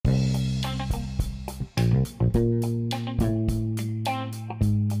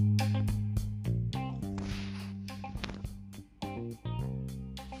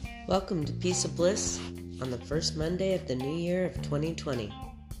Welcome to Peace of Bliss on the first Monday of the new year of 2020.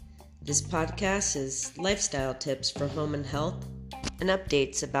 This podcast is lifestyle tips for home and health and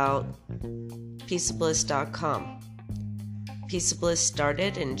updates about peaceofbliss.com. Peace of Bliss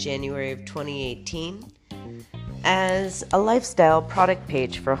started in January of 2018 as a lifestyle product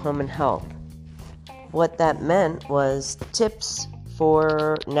page for home and health. What that meant was tips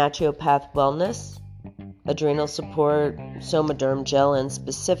for naturopath wellness, adrenal support, Somaderm gel in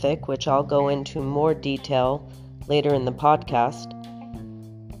specific, which I'll go into more detail later in the podcast,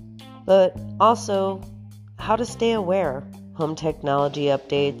 but also how to stay aware, home technology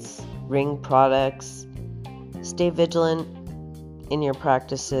updates, ring products, stay vigilant in your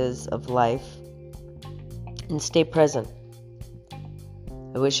practices of life, and stay present.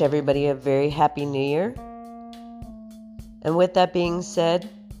 I wish everybody a very happy new year. And with that being said,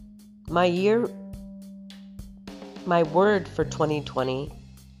 my word for 2020,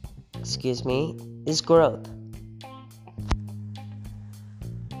 is growth.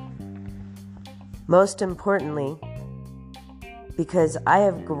 Most importantly, because I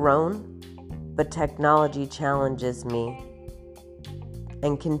have grown, but technology challenges me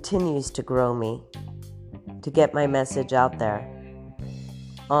and continues to grow me to get my message out there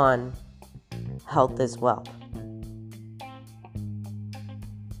on health is wealth.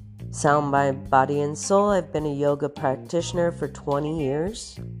 Sound Mind, Body, and Soul. I've been a yoga practitioner for 20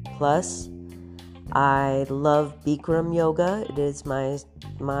 years plus. I love Bikram yoga. It is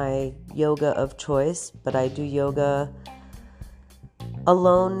my yoga of choice, but I do yoga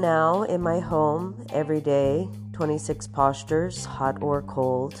alone now in my home every day, 26 postures, hot or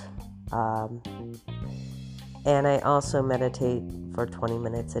cold. And I also meditate for 20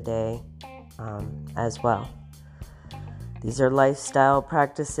 minutes a day as well. These are lifestyle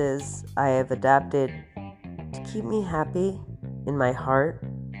practices I have adapted to keep me happy in my heart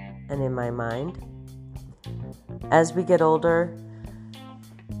and in my mind. As we get older,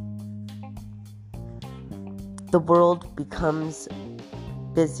 the world becomes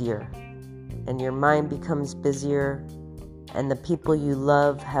busier and your mind becomes busier, and the people you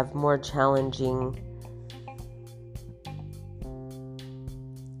love have more challenging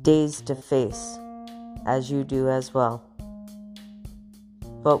days to face, as you do as well.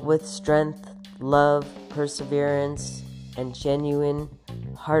 But with strength, love, perseverance, and genuine,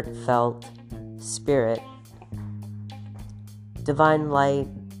 heartfelt spirit, divine light,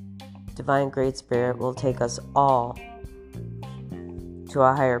 divine great spirit will take us all to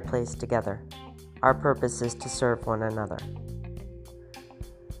a higher place together. Our purpose is to serve one another.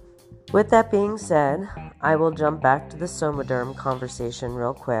 With that being said, I will jump back to the Somaderm conversation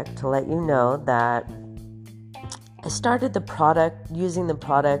real quick to let you know that I started using the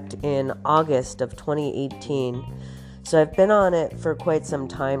product in August of 2018, so I've been on it for quite some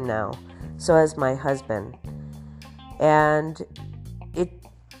time now. So has my husband, and it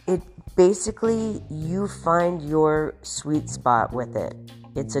basically, you find your sweet spot with it.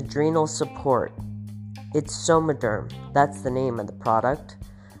 It's adrenal support. It's Somaderm. That's the name of the product.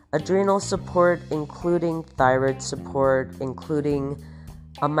 Adrenal support, including thyroid support, including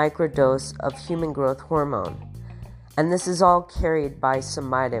a microdose of human growth hormone. And this is all carried by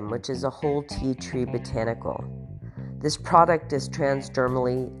Somaderm, which is a whole tea tree botanical. This product is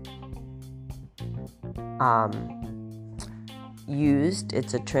transdermally used.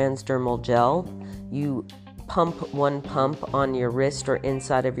 It's a transdermal gel. You pump one pump on your wrist or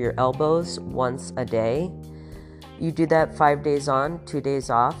inside of your elbows once a day. You do that 5 days on, 2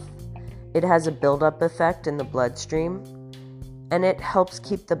 days off. It has a buildup effect in the bloodstream, and it helps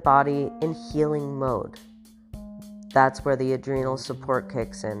keep the body in healing mode. That's where the adrenal support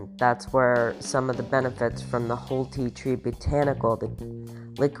kicks in. That's where some of the benefits from the whole tea tree botanical, the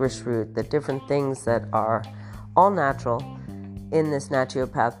licorice root, the different things that are all natural in this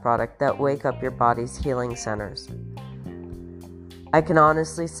naturopath product that wake up your body's healing centers. I can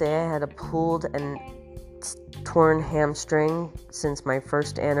honestly say I had a pulled and torn hamstring since my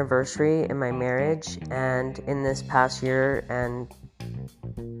first anniversary in my marriage, and in this past year and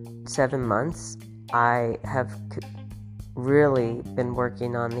 7 months, I have really been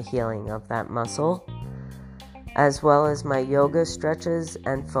working on the healing of that muscle, as well as my yoga stretches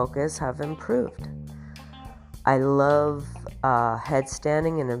and focus have improved. I love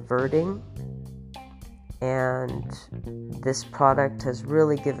headstanding and inverting, and this product has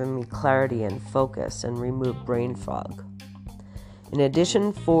really given me clarity and focus and removed brain fog. In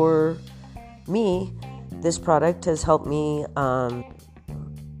addition, for me, this product has helped me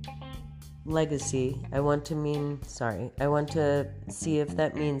legacy. I want to see if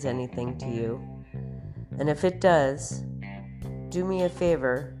that means anything to you. And if it does, do me a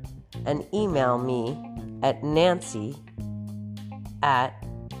favor and email me at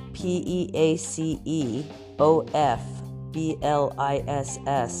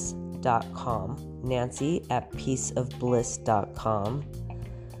nancy@peaceofbliss.com, nancy@peaceofbliss.com,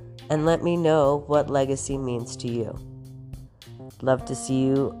 and let me know what legacy means to you. Love to see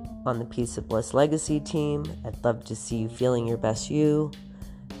you on the Peace of Bliss Legacy team. I'd love to see you feeling your best you.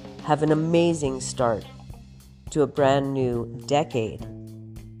 Have an amazing start to a brand new decade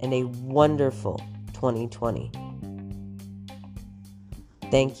and a wonderful 2020.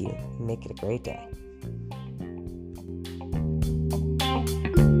 Thank you. Make it a great day.